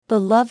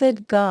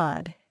Beloved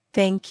God,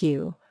 thank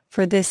you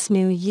for this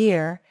new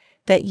year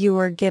that you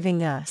are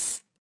giving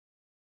us.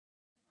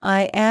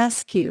 I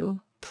ask you,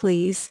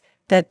 please,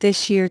 that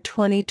this year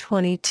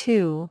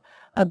 2022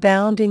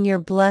 abound in your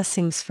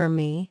blessings for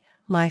me,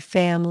 my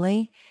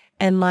family,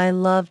 and my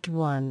loved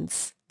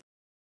ones.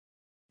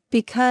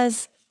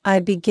 Because I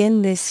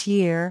begin this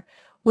year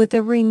with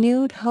a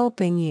renewed hope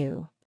in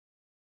you.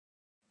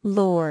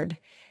 Lord,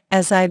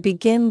 as I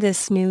begin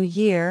this new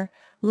year,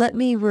 let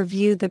me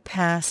review the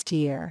past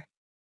year.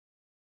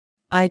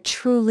 I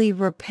truly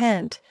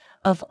repent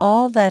of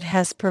all that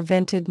has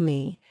prevented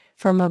me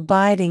from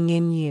abiding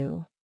in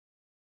you.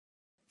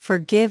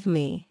 Forgive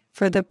me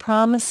for the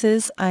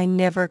promises I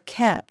never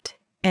kept,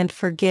 and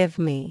forgive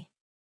me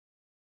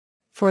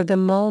for the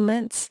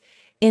moments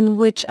in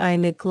which I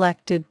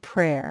neglected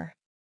prayer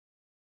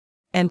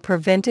and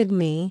prevented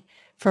me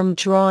from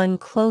drawing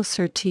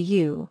closer to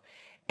you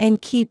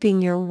and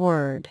keeping your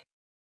word.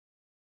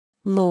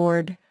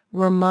 Lord,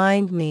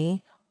 remind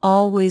me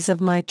always of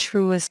my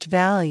truest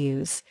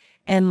values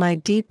and my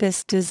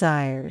deepest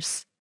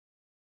desires.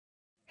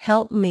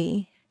 Help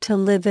me to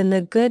live in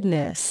the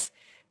goodness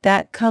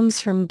that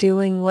comes from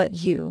doing what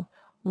you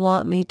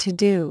want me to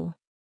do.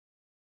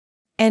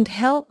 And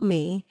help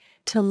me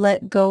to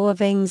let go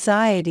of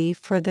anxiety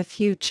for the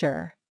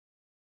future,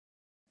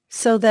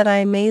 so that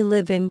I may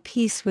live in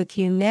peace with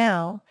you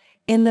now,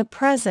 in the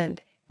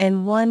present,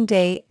 and one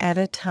day at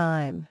a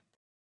time.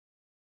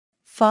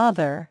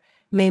 Father,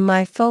 may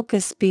my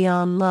focus be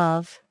on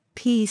love,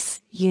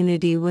 peace,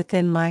 unity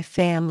within my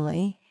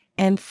family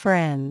and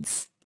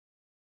friends.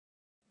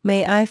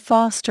 May I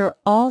foster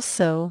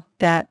also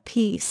that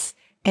peace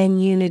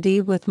and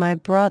unity with my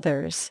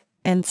brothers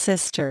and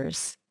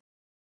sisters.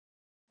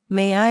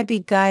 May I be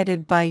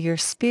guided by your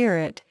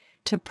Spirit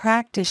to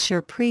practice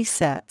your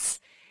precepts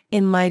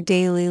in my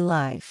daily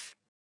life.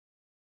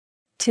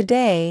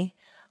 Today,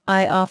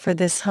 I offer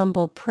this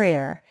humble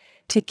prayer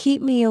to keep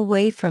me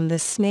away from the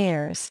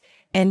snares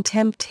and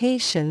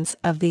temptations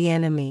of the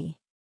enemy.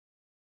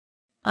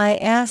 I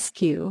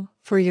ask you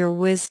for your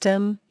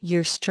wisdom,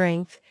 your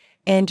strength,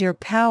 and your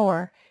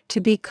power to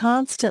be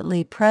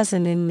constantly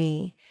present in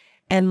me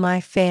and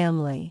my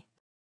family.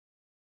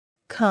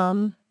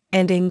 Come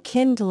and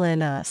enkindle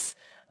in us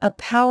a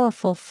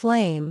powerful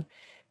flame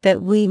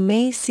that we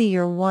may see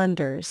your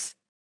wonders.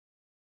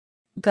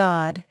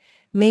 God,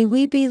 may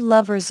we be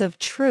lovers of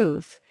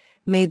truth.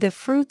 May the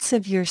fruits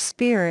of your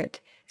Spirit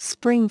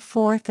spring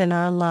forth in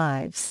our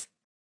lives.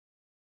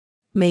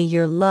 May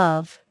your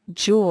love,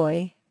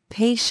 joy,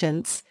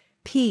 patience,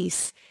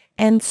 peace,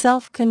 and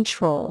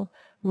self-control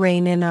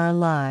reign in our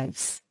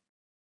lives.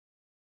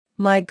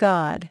 My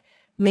God,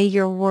 may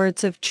your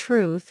words of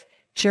truth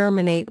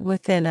germinate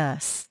within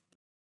us.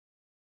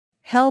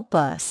 Help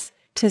us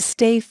to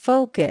stay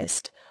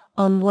focused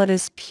on what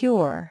is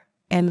pure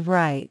and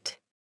right,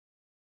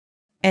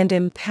 and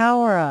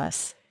empower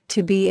us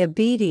to be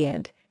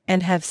obedient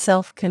and have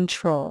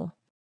self-control.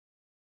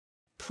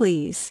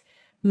 Please,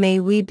 may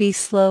we be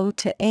slow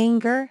to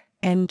anger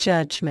and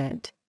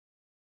judgment,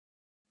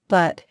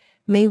 but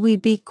may we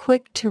be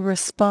quick to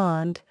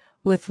respond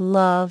with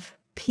love,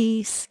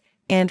 peace,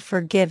 and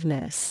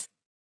forgiveness.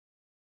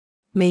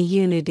 May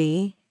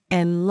unity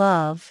and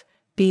love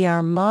be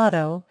our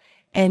motto,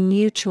 and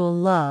mutual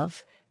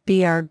love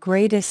be our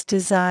greatest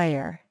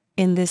desire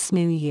in this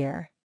new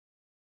year.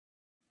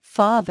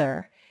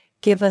 Father,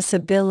 give us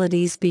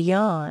abilities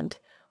beyond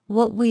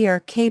what we are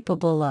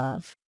capable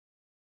of.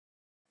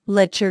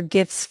 Let your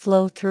gifts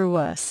flow through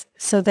us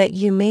so that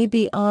you may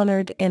be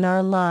honored in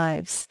our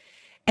lives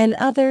and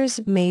others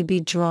may be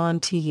drawn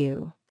to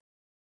you.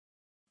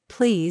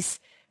 Please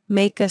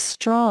make us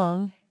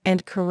strong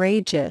and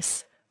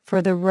courageous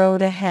for the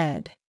road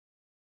ahead.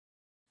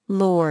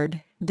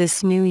 Lord,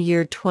 this new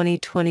year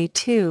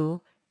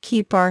 2022,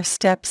 keep our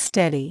steps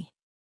steady,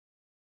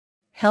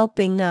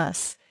 helping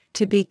us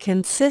to be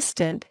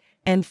consistent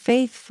and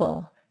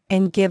faithful,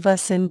 and give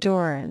us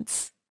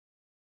endurance,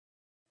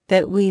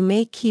 that we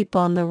may keep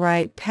on the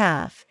right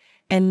path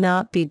and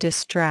not be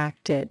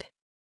distracted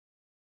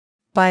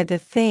by the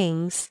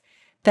things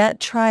that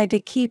try to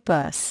keep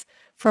us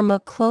from a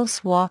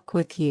close walk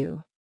with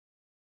you.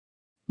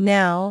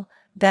 Now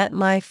that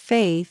my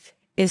faith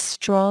is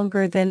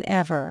stronger than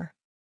ever,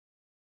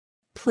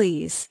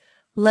 please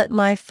let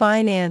my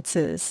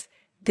finances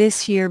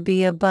this year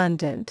be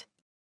abundant,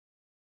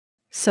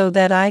 so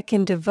that I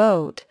can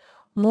devote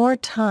more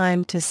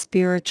time to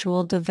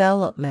spiritual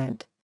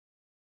development,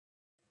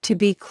 to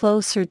be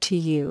closer to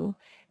you,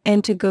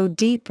 and to go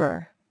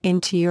deeper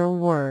into your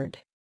word.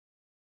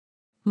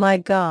 My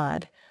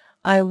God,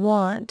 I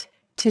want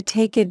to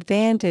take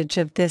advantage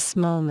of this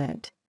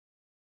moment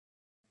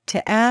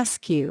to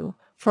ask you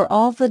for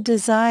all the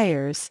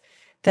desires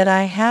that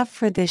I have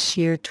for this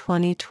year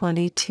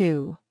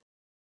 2022.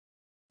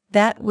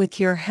 That with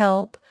your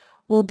help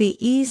will be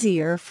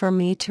easier for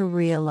me to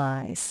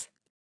realize.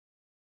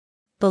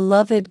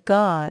 Beloved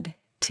God,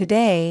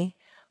 today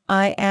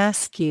I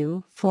ask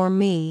you for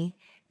me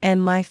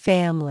and my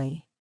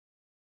family.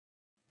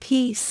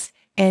 Peace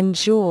and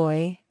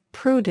joy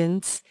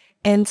prudence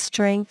and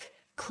strength,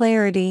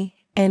 clarity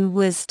and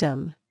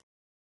wisdom.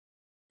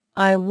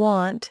 I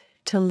want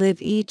to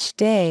live each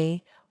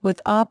day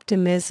with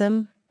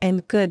optimism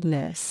and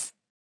goodness,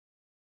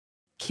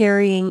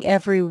 carrying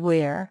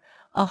everywhere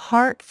a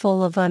heart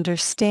full of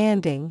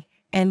understanding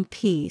and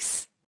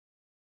peace.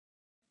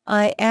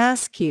 I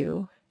ask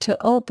you to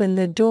open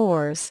the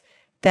doors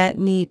that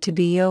need to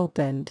be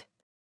opened,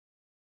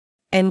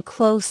 and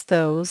close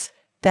those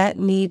that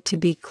need to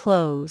be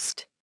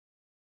closed.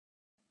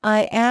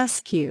 I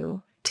ask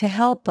you to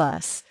help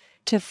us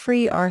to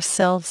free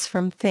ourselves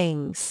from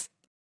things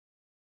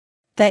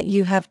that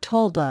you have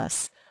told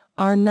us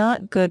are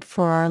not good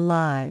for our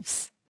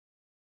lives.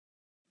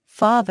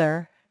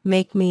 Father,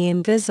 make me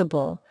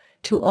invisible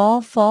to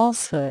all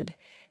falsehood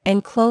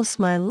and close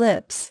my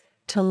lips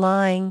to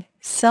lying,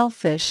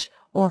 selfish,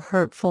 or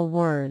hurtful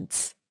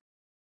words.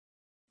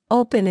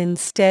 Open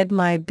instead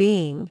my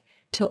being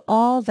to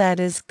all that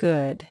is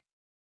good.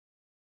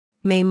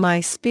 May my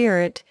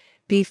spirit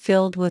be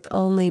filled with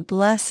only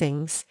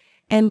blessings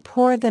and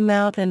pour them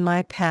out in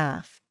my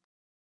path.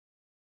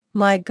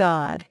 My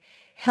God,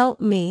 help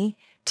me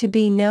to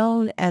be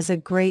known as a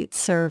great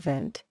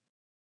servant.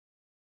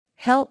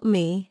 Help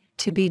me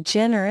to be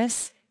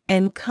generous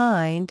and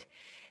kind,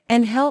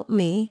 and help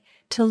me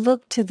to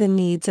look to the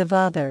needs of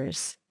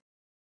others,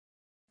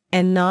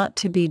 and not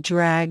to be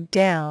dragged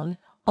down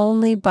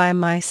only by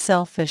my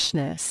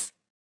selfishness.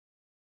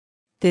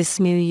 This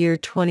new year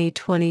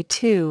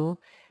 2022,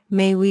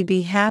 may we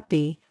be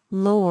happy,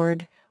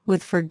 Lord,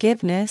 with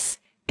forgiveness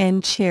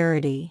and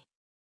charity.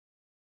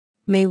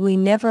 May we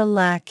never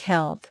lack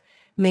health.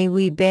 May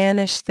we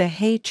banish the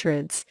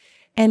hatreds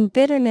and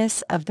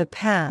bitterness of the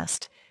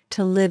past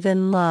to live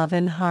in love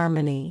and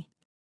harmony.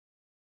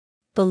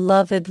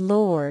 Beloved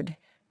Lord,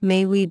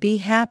 may we be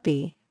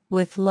happy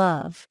with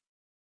love,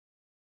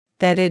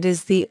 that it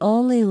is the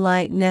only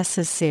light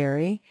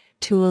necessary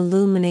to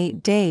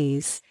illuminate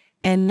days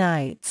and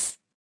nights,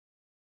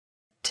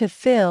 to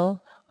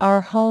fill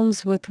our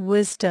homes with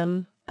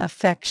wisdom,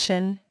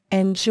 affection,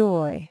 and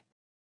joy,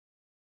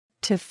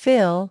 to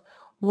fill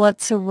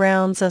what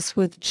surrounds us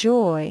with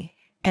joy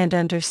and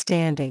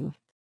understanding.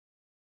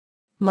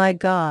 My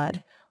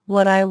God,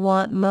 what I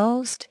want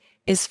most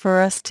is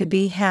for us to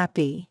be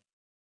happy.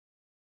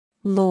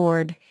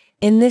 Lord,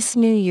 in this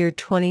new year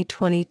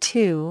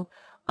 2022,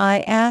 I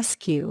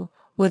ask you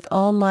with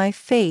all my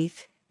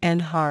faith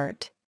and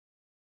heart.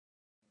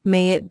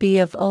 May it be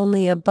of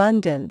only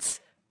abundance,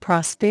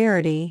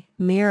 prosperity,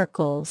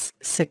 miracles,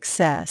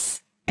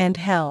 success, and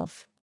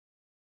health.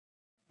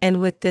 And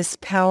with this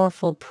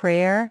powerful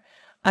prayer,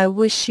 I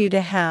wish you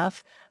to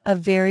have a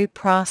very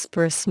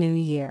prosperous new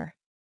year.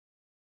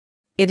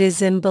 It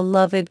is in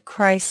beloved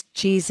Christ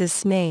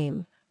Jesus'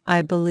 name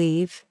I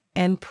believe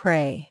and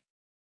pray.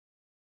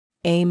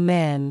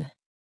 Amen.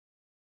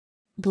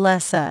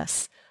 Bless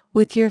us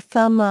with your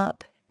thumb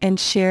up and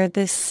share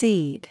this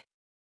seed.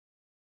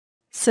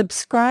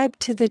 Subscribe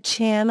to the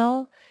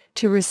channel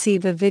to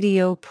receive a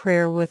video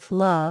prayer with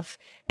love,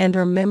 and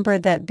remember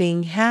that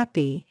being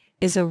happy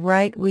is a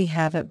right we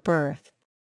have at birth.